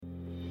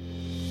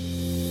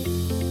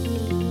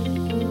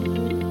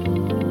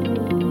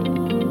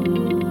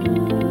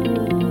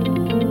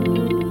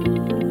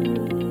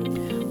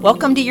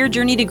Welcome to Your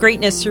Journey to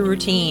Greatness Through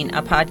Routine,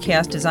 a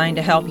podcast designed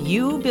to help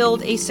you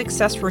build a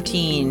success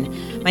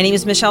routine. My name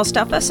is Michelle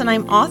Steffes, and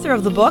I'm author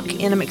of the book,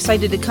 and I'm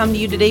excited to come to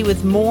you today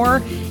with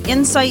more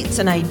insights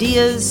and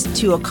ideas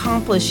to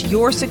accomplish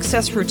your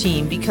success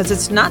routine, because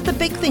it's not the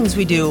big things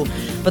we do,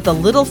 but the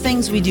little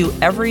things we do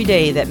every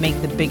day that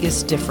make the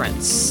biggest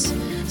difference.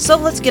 So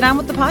let's get on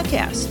with the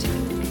podcast.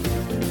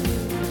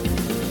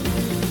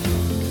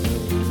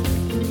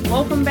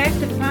 Welcome back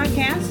to the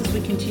podcast as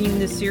we continue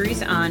this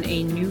series on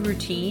a new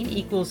routine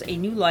equals a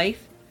new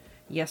life.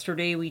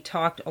 Yesterday we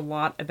talked a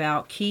lot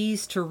about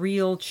keys to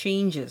real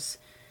changes.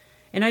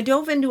 And I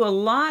dove into a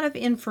lot of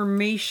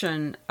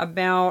information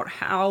about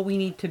how we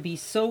need to be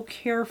so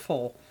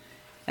careful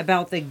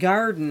about the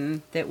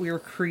garden that we're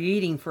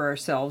creating for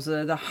ourselves,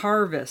 the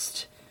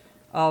harvest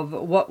of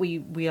what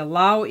we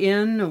allow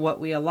in, what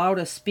we allow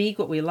to speak,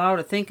 what we allow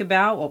to think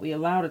about, what we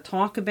allow to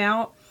talk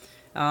about,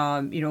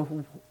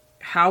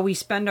 how we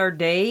spend our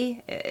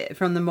day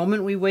from the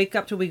moment we wake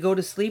up till we go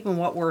to sleep, and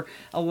what we're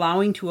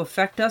allowing to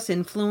affect us,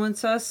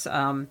 influence us.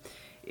 A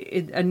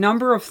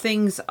number of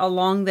things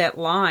along that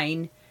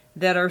line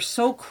that are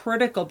so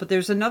critical. But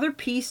there's another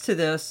piece to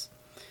this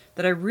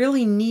that I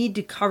really need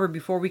to cover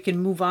before we can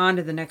move on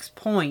to the next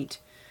point,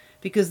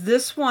 because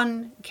this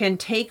one can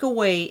take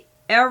away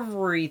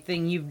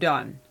everything you've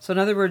done. So in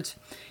other words,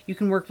 you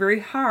can work very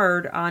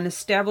hard on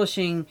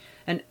establishing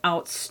an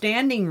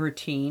outstanding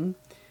routine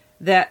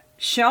that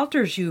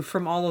shelters you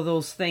from all of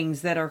those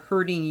things that are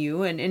hurting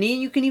you, and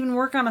you can even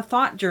work on a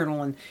thought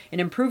journal and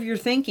improve your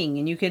thinking,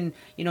 and you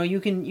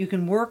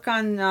can work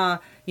on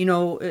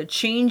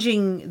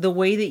changing the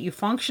way that you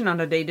function on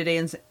a day-to-day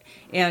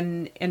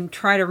and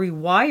try to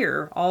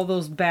rewire all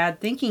those bad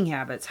thinking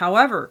habits.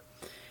 However,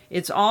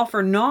 it's all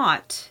for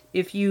naught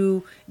if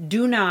you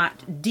do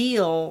not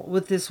deal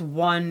with this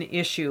one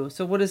issue.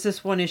 So what is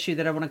this one issue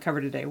that I want to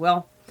cover today?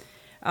 Well,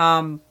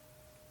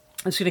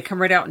 I'm just going to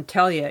come right out and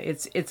tell you,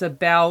 it's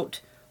about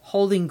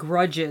holding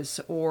grudges,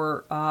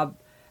 or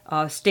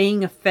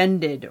staying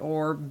offended,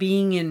 or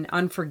being in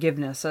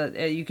unforgiveness.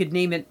 You could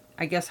name it,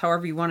 I guess,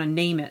 however you want to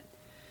name it.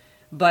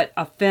 But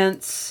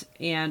offense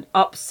and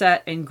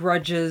upset and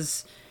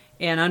grudges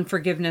and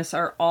unforgiveness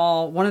are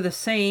all one of the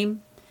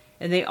same,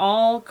 and they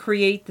all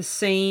create the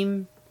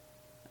same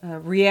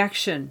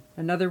reaction.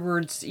 In other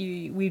words,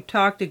 we've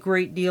talked a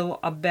great deal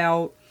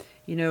about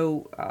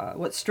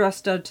what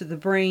stress does to the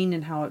brain,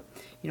 and how it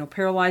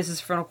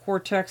paralyzes frontal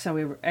cortex, and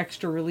we have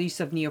extra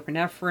release of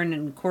norepinephrine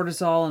and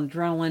cortisol and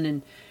adrenaline,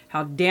 and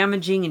how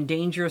damaging and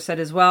dangerous that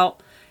is. Well,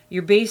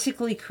 you're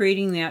basically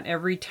creating that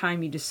every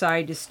time you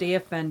decide to stay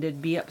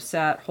offended, be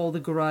upset, hold a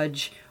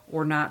grudge,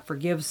 or not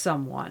forgive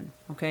someone,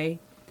 okay?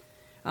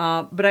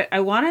 But I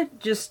want to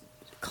just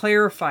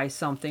clarify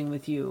something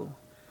with you.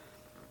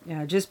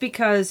 Just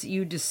because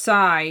you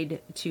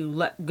decide to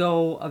let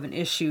go of an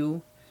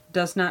issue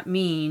does not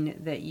mean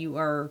that you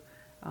are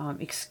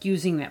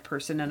excusing that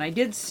person. And I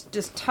did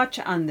just touch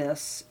on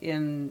this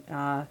in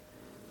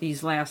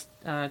these last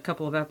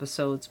couple of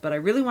episodes, but I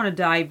really want to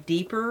dive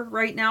deeper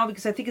right now,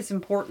 because I think it's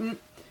important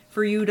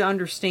for you to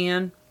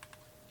understand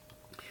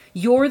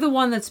you're the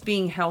one that's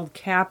being held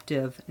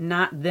captive,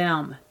 not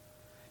them.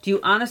 Do you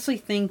honestly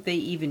think they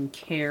even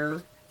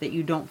care that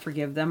you don't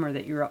forgive them, or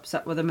that you're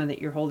upset with them, and that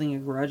you're holding a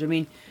grudge? I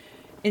mean,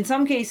 in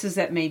some cases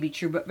that may be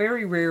true, but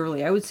very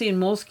rarely. I would say in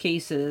most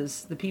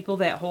cases, the people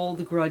that hold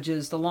the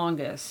grudges the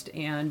longest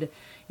and,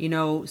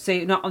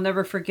 say, no, I'll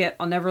never forget,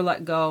 I'll never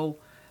let go,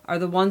 are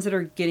the ones that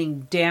are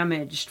getting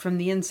damaged from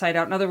the inside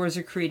out. In other words,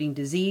 they're creating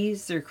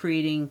disease, they're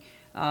creating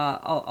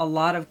a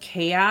lot of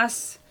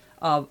chaos,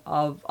 of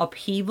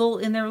upheaval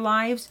in their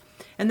lives.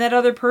 And that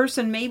other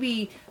person may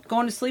be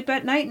going to sleep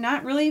at night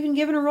not really even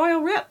giving a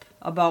royal rip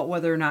about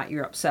whether or not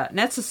you're upset. And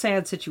that's a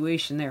sad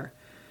situation there.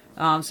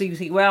 So you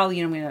think, well,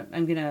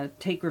 I'm gonna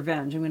take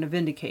revenge. I'm gonna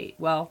vindicate.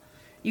 Well,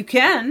 you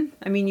can.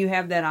 I mean, you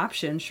have that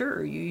option.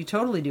 Sure, you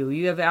totally do.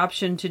 You have the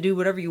option to do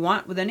whatever you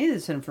want with any of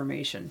this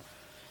information.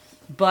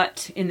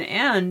 But in the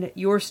end,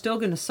 you're still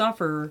going to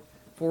suffer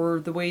for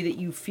the way that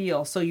you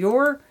feel. So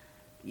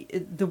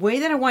the way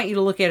that I want you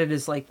to look at it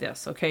is like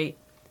this, okay?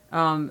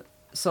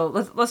 So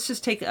let's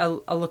just take a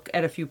look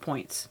at a few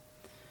points.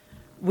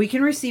 We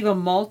can receive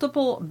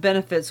multiple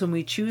benefits when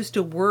we choose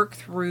to work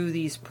through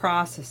these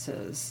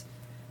processes,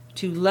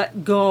 to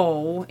let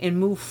go and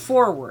move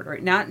forward,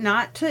 right?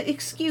 Not to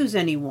excuse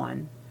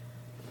anyone,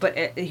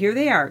 but here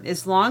they are.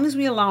 As long as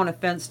we allow an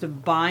offense to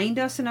bind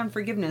us in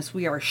unforgiveness,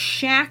 we are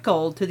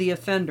shackled to the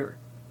offender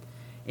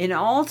and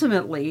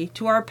ultimately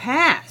to our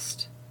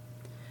past.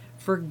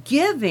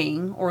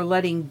 Forgiving or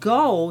letting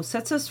go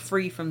sets us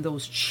free from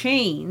those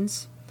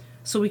chains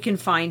so we can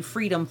find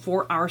freedom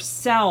for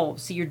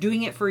ourselves. So you're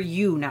doing it for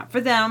you, not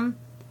for them,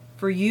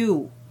 for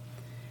you.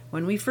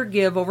 When we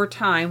forgive over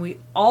time, we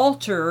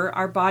alter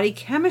our body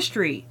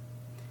chemistry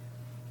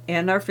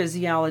and our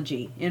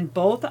physiology in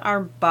both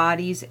our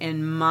bodies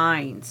and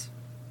minds.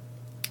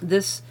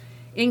 This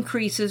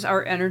increases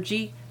our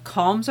energy,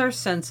 calms our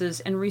senses,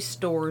 and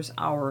restores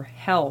our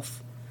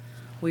health.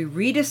 We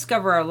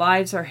rediscover our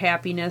lives, our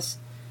happiness,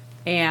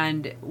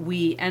 And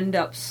we end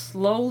up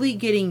slowly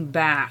getting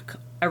back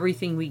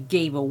everything we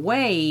gave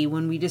away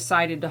when we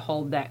decided to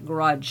hold that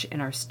grudge,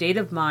 and our state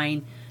of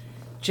mind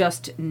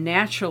just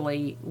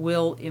naturally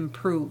will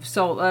improve.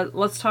 So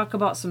let's talk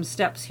about some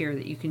steps here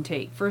that you can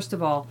take. First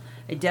of all,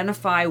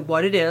 identify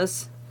what it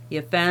is, the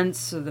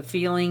offense, or the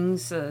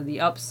feelings, the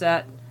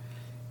upset.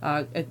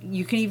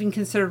 You can even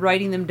consider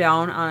writing them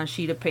down on a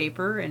sheet of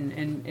paper,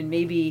 and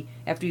maybe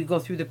after you go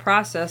through the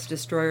process,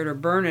 destroy it or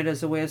burn it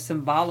as a way of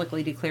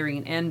symbolically declaring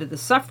an end to the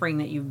suffering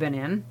that you've been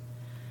in.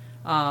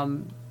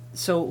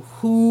 So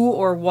who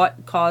or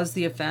what caused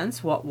the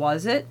offense? What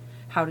was it?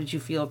 How did you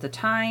feel at the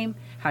time?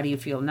 How do you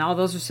feel now?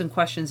 Those are some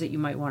questions that you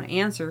might want to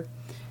answer.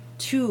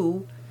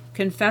 2,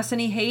 confess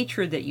any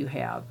hatred that you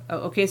have.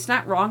 Okay, it's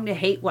not wrong to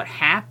hate what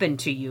happened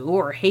to you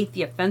or hate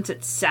the offense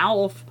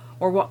itself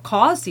or what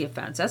caused the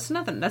offense. That's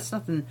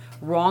nothing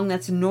wrong.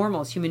 That's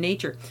normal. It's human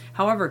nature.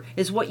 However,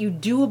 it's what you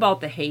do about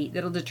the hate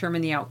that'll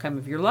determine the outcome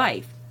of your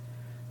life.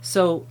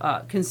 So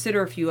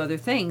consider a few other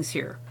things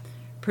here.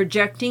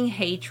 Projecting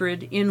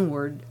hatred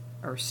inward,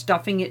 or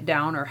stuffing it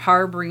down, or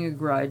harboring a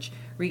grudge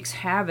wreaks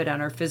havoc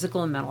on our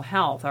physical and mental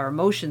health, our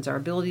emotions, our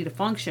ability to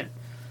function,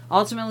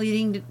 ultimately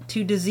leading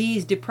to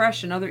disease,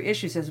 depression, other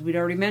issues, as we'd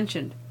already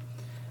mentioned.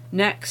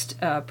 Next,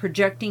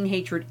 projecting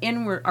hatred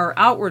inward or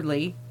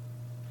outwardly,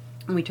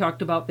 and we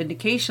talked about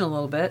vindication a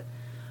little bit,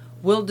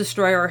 will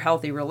destroy our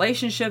healthy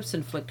relationships,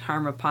 inflict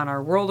harm upon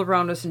our world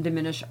around us, and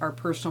diminish our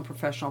personal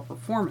professional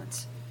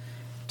performance.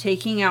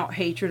 Taking out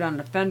hatred on an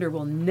offender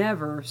will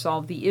never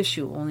solve the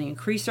issue, only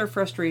increase our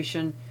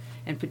frustration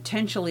and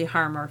potentially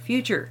harm our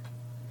future.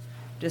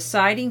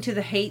 Deciding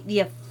to hate the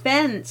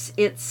offense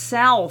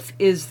itself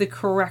is the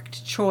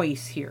correct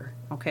choice here,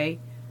 okay?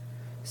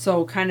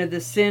 So kind of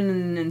the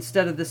sin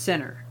instead of the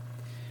sinner.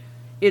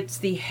 It's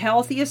the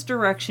healthiest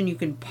direction you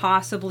can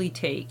possibly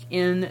take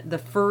in the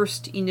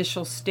first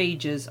initial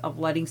stages of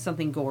letting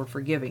something go or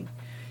forgiving.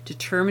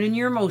 Determine in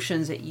your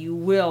emotions that you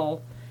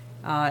will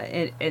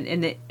and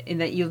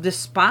that you'll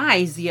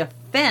despise the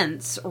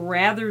offense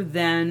rather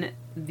than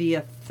the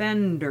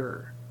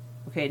offender.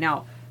 Okay,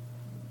 now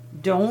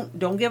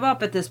don't give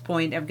up at this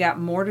point. I've got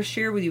more to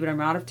share with you, but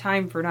I'm out of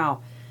time for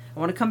now. I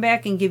want to come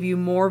back and give you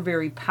more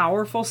very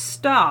powerful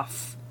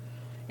stuff,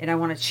 and I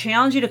want to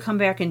challenge you to come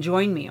back and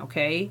join me,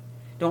 okay?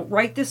 Don't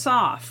write this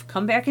off.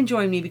 Come back and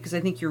join me, because I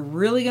think you're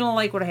really going to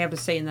like what I have to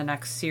say in the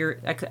next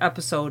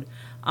episode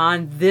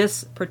on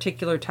this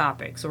particular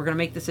topic. So we're going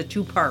to make this a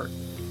 2-part.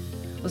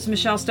 This is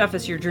Michelle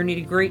Steffes, your journey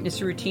to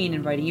greatness routine,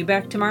 inviting you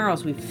back tomorrow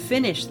as we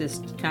finish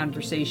this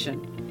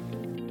conversation.